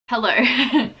Hello.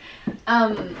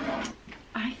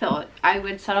 I thought I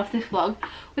would start off this vlog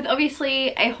with obviously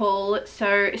a haul.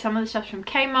 So some of the stuff's from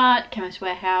Kmart, Chemist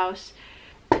Warehouse,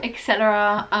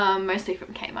 etc. Mostly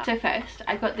from Kmart. So first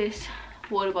I got this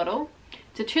water bottle.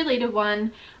 It's a 2-litre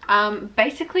one,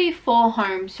 basically for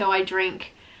home, so I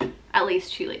drink at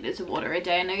least 2 litres of water a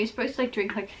day. I know you're supposed to like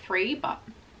drink like 3, but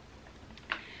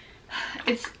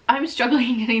I'm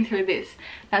struggling getting through this.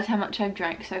 That's how much I've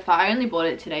drank so far. I only bought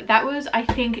it today. That was, I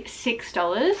think,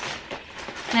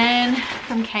 $6. Then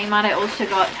from Kmart I also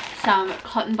got some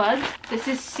cotton buds. This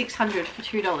is 600 for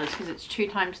 $2 because it's 2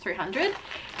 times 300,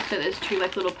 so there's 2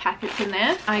 like little packets in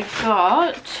there. I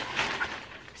got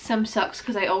some socks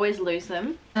because I always lose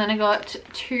them, and then I got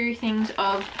 2 things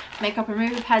of makeup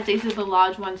remover pads. These are the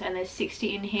large ones and there's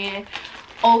 60 in here.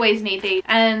 Always need these.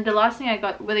 And the last thing I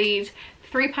got were these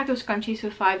 3-pack of scrunchies for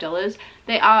 $5.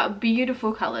 They are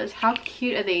beautiful colors. How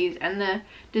cute are these? And the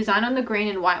design on the green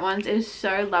and white ones is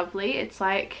so lovely. It's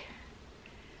like,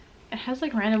 it has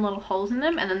like random little holes in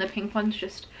them, and then the pink one's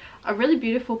just a really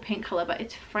beautiful pink color, but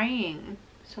it's fraying,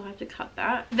 so I have to cut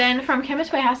that. Then from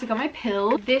Chemist Warehouse I got my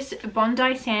pill. This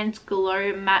Bondi Sands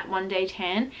Glow Matte 1-Day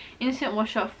Tan Instant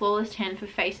Wash Off Flawless Tan for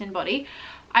face and body.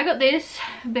 I got this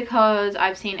because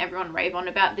I've seen everyone rave on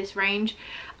about this range.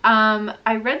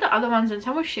 I read the other ones and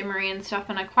some were shimmery and stuff,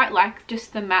 and I quite like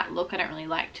just the matte look. I don't really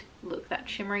like to look that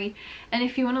shimmery, and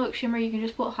if you want to look shimmery you can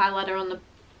just put highlighter on the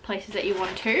places that you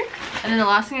want to. And then the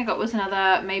last thing I got was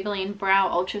another Maybelline Brow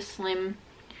Ultra Slim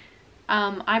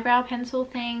eyebrow pencil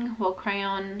thing, well,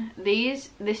 crayon. This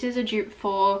is a dupe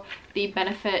for the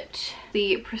Benefit,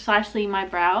 the Precisely My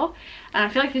Brow, and I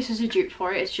feel like this is a dupe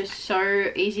for it. It's just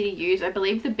so easy to use. I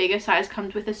believe the bigger size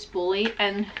comes with a spoolie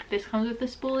and this comes with a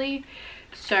spoolie,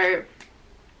 so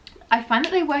I find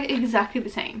that they work exactly the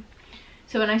same.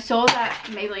 So when I saw that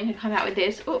Maybelline had come out with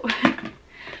this, ooh,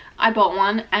 I bought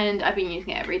one and I've been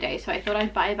using it every day, so I thought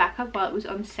I'd buy a backup while it was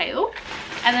on sale.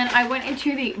 And then I went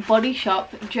into the Body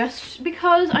Shop just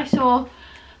because I saw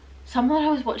someone I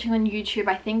was watching on YouTube.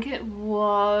 I think it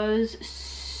was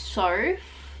Soph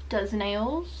Does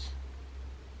Nails.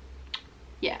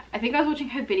 Yeah, I think I was watching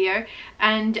her video,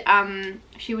 and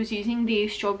she was using the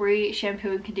strawberry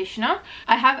shampoo and conditioner.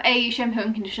 I have a shampoo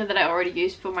and conditioner that I already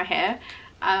used for my hair,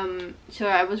 so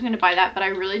I was going to buy that, but I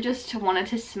really just wanted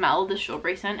to smell the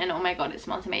strawberry scent, and oh my god, it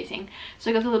smells amazing. So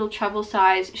I got the little travel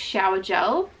size shower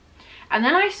gel, and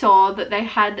then I saw that they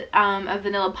had a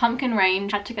vanilla pumpkin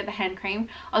range. I had to get the hand cream.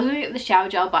 I was going to get the shower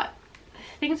gel, but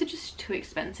things are just too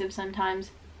expensive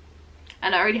sometimes,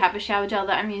 and I already have a shower gel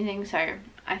that I'm using, so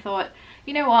I thought,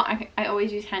 you know what, I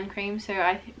always use hand cream, so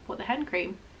I bought the hand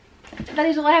cream. That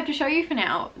is all I have to show you for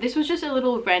now. This was just a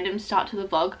little random start to the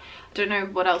vlog. Don't know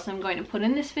what else I'm going to put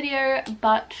in this video,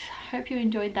 but hope you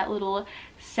enjoyed that little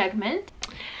segment.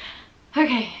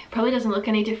 Okay, probably doesn't look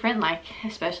any different, like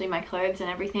especially my clothes and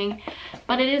everything,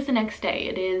 but it is the next day.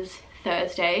 It is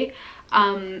Thursday,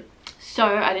 so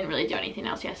I didn't really do anything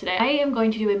else yesterday. I am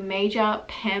going to do a major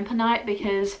pamper night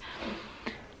because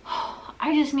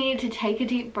I just need to take a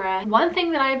deep breath. One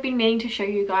thing that I've been meaning to show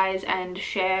you guys and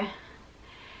share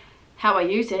how I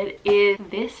use it is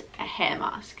this hair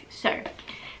mask. So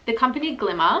the company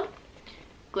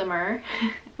GLIMMR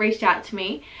reached out to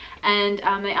me, and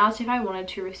they asked if I wanted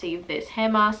to receive this hair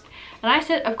mask, and I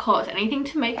said of course, anything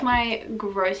to make my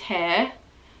gross hair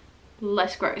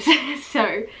less gross.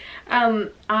 So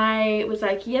I was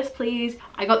like, yes please.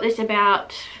 I got this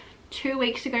about 2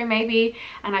 weeks ago maybe,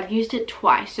 and I've used it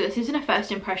twice, so this isn't a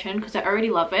first impression because I already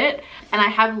love it and I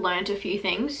have learned a few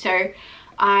things. So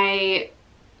I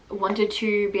wanted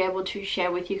to be able to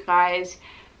share with you guys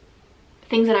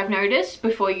things that I've noticed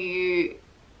before you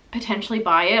potentially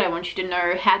buy it. I want you to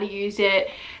know how to use it,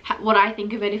 what I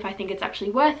think of it, if I think it's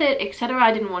actually worth it, etc.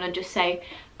 I didn't want to just say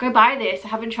go buy this. I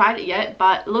haven't tried it yet,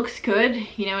 but it looks good,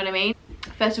 you know what I mean.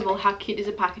 First of all, how cute is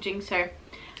the packaging? So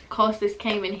of course this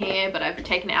came in here, but I've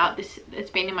taken it out. It's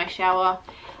been in my shower.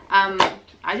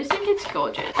 I just think it's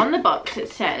gorgeous. On the box it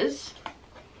says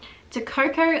it's a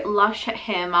Cocoa Lush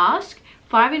hair mask,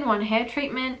 5-in-1 hair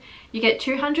treatment. You get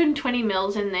 220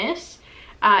 mils in this.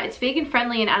 It's vegan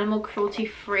friendly and animal cruelty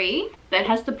free. That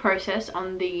has the process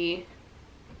on the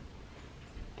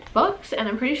box, and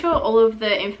I'm pretty sure all of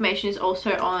the information is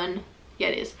also on, yeah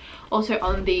it is, also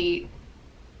on the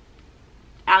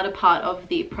outer part of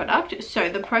the product. So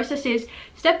the process is: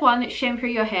 step 1, shampoo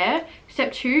your hair.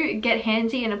 Step 2, get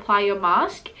handsy and apply your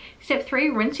mask. Step 3,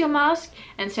 rinse your mask.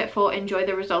 And step 4, enjoy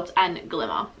the results and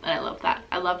glimmer. And I love that.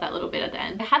 I love that little bit at the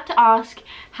end. I had to ask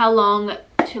how long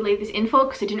to leave this in for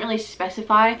because it didn't really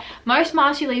specify. Most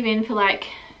masks you leave in for like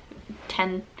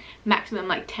 10 maximum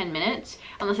like 10 minutes,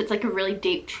 unless it's like a really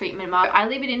deep treatment mask. I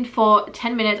leave it in for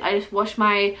 10 minutes. I just wash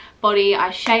my body, I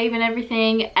shave and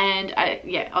everything, and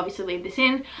I obviously leave this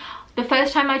in. The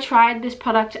first time I tried this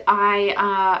product, I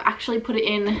actually put it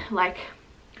in like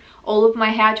all of my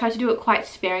hair. I tried to do it quite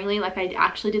sparingly, like I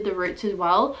actually did the roots as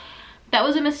well. That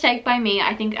was a mistake by me.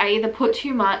 I think I either put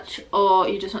too much, or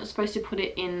you're just not supposed to put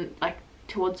it in like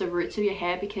towards the roots of your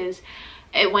hair, because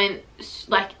it went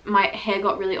like my hair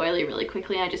got really oily really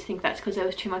quickly, and I just think that's because there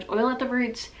was too much oil at the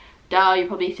roots. Duh, you're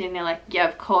probably sitting there like, yeah,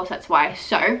 of course, that's why.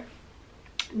 So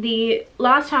the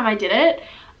last time I did it,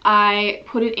 I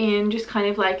put it in just kind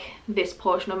of like this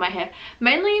portion of my hair,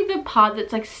 mainly the part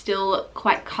that's like still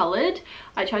quite colored.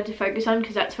 I tried to focus on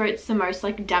because that's where it's the most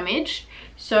like damaged.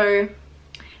 So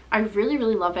I really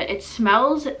love it. It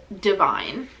smells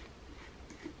divine.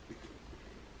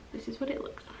 This is what it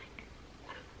looks like.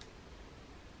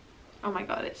 Oh my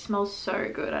god, it smells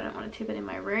so good. I don't want to tip it in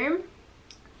my room.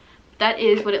 That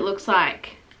is what it looks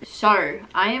like. So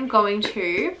I am going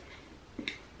to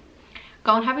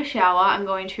go and have a shower. I'm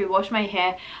going to wash my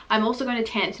hair. I'm also going to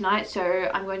tan tonight, so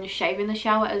I'm going to shave in the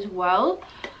shower as well.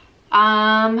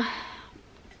 And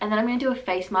then I'm going to do a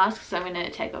face mask, so I'm going to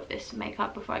take off this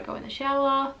makeup before I go in the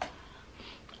shower.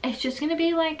 It's just going to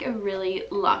be like a really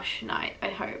lush night, I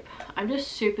hope. I'm just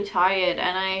super tired,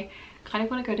 and I kind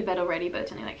of want to go to bed already, but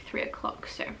it's only like 3 o'clock,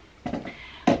 so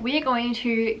we are going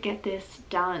to get this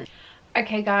done.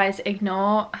 Okay guys,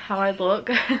 ignore how I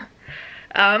look.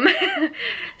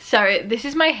 So this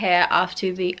is my hair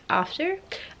after the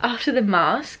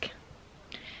mask.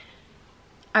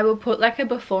 I will put like a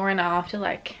before and after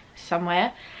like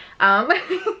somewhere.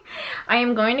 I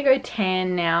am going to go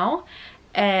tan now,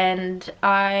 and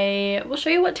I will show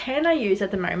you what tan I use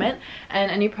at the moment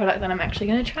and a new product that I'm actually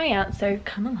going to try out, so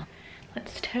come along.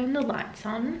 Let's turn the lights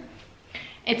on.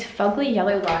 It's fugly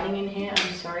yellow lighting in here,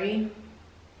 I'm sorry.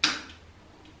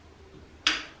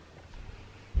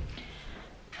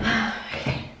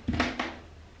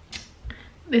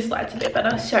 This light's a bit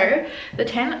better. So the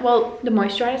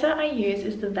moisturizer I use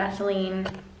is the Vaseline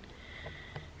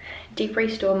Deep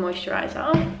Restore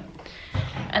Moisturizer.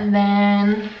 And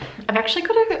then I've actually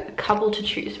got a couple to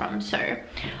choose from, so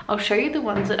I'll show you the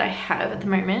ones that I have at the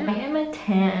moment. I am a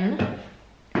tan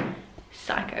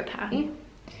psychopath.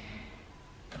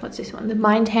 What's this one? The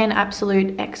Mind Tan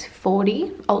Absolute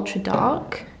X40 Ultra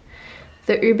Dark.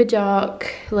 The Uber Dark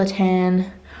Le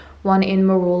Tan one in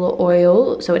marula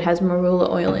oil, so it has marula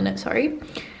oil in it, sorry.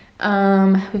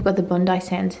 We've got the Bondi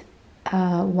Sands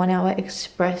 1 Hour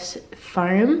Express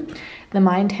Foam, the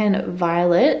Mind Tan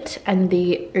Violet, and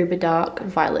the Uber Dark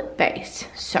Violet Base.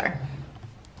 So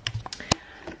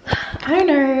I don't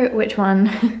know which one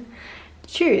to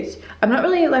choose. I'm not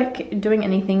really like doing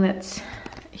anything that's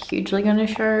hugely going to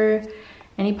show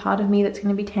any part of me that's going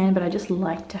to be tan, but I just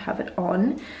like to have it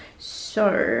on.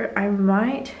 So I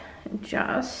might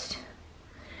just,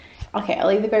 okay,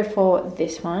 I'll either go for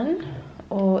this one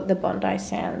or the Bondi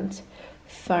Sands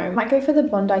foam. I might go for the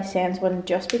Bondi Sands one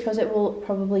just because it will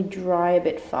probably dry a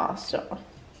bit faster,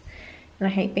 and I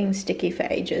hate being sticky for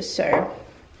ages, so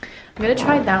I'm gonna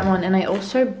try that one. And I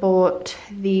also bought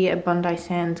the Bondi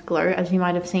Sands Glow, as you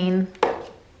might have seen,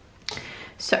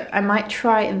 so I might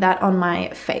try that on my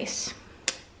face.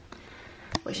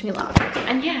 Wish me luck.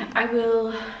 And yeah, I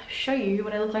will show you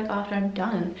what I look like after I'm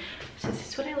done. So this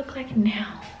is what I look like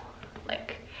now.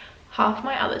 Like half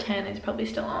my other tan is probably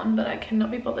still on, but I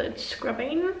cannot be bothered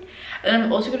scrubbing. And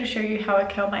I'm also going to show you how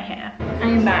I curl my hair. I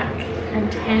am back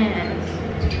and tan.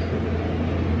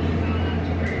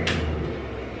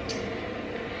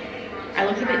 I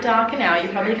look a bit darker now. You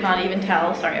probably can't even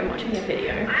tell. Sorry, I'm watching a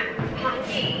video.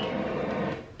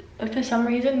 But for some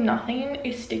reason, nothing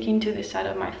is sticking to this side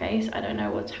of my face. I don't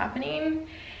know what's happening,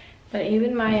 but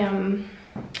even my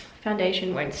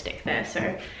foundation won't stick there.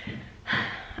 So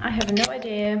I have no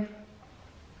idea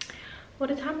what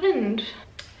has happened.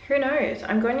 Who knows?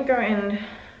 I'm going to go and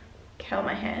curl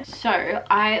my hair. So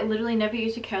I literally never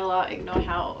use a curler. Ignore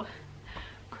how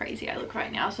crazy I look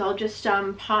right now. So I'll just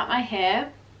part my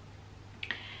hair,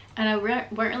 and I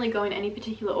won't really go in any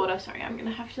particular order. Sorry, I'm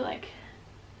gonna have to like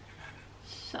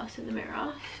suss in the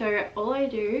mirror. So all I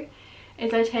do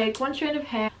is I take one strand of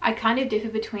hair. I kind of differ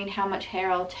between how much hair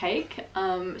I'll take.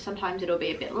 Sometimes it'll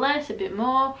be a bit less, a bit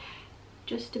more,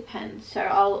 just depends.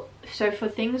 So for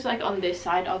things like on this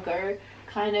side, I'll go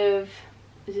kind of,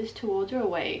 is this towards or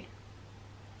away?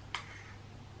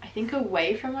 I think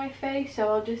away from my face. So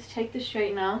I'll just take the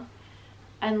straightener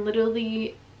and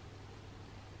literally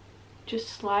just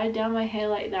slide down my hair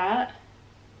like that,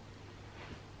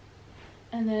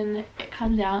 and then it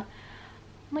comes out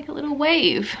like a little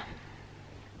wave.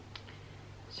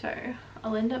 So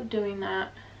I'll end up doing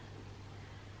that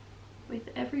with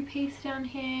every piece down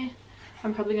here.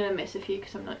 I'm probably going to miss a few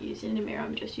because I'm not using the mirror,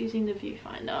 I'm just using the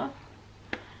viewfinder,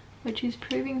 which is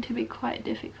proving to be quite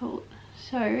difficult.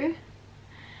 So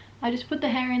I just put the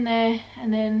hair in there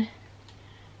and then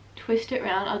twist it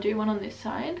around. I'll do one on this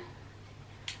side.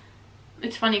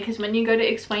 It's funny because when you go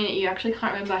to explain it, you actually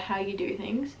can't remember how you do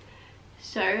things.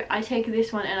 So I take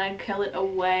this one and I curl it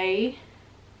away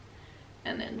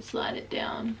and then slide it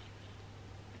down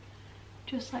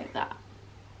just like that.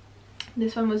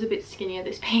 This one was a bit skinnier,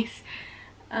 this piece.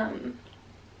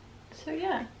 So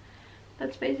yeah,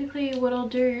 that's basically what I'll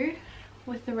do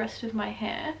with the rest of my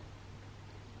hair.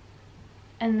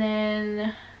 And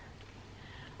then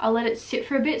I'll let it sit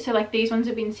for a bit. So like these ones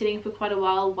have been sitting for quite a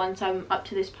while once I'm up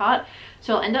to this part.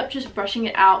 So I'll end up just brushing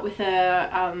it out with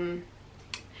a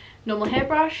normal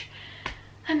hairbrush.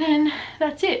 And then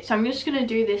that's it. So I'm just going to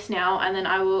do this now and then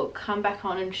I will come back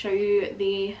on and show you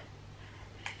the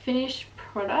finished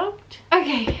product.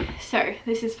 Okay, so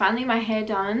this is finally my hair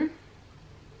done.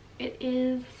 It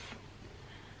is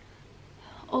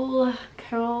all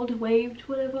curled, waved,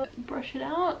 whatever. Brush it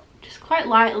out just quite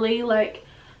lightly, like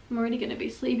I'm already going to be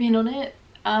sleeping on it.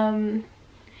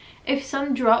 If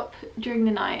some drop during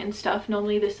the night and stuff,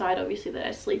 normally the side obviously that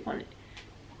I sleep on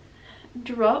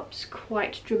drops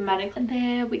quite dramatically. And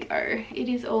there we go, it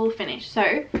is all finished.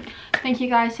 So thank you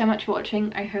guys so much for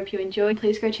watching. I hope you enjoyed.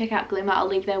 Please go check out GLIMMR. I'll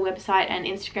leave their website and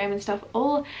Instagram and stuff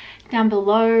all down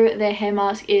below. Their hair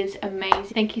mask is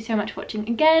amazing. Thank you so much for watching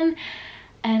again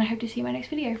and I hope to see you in my next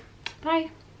video.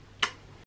 Bye.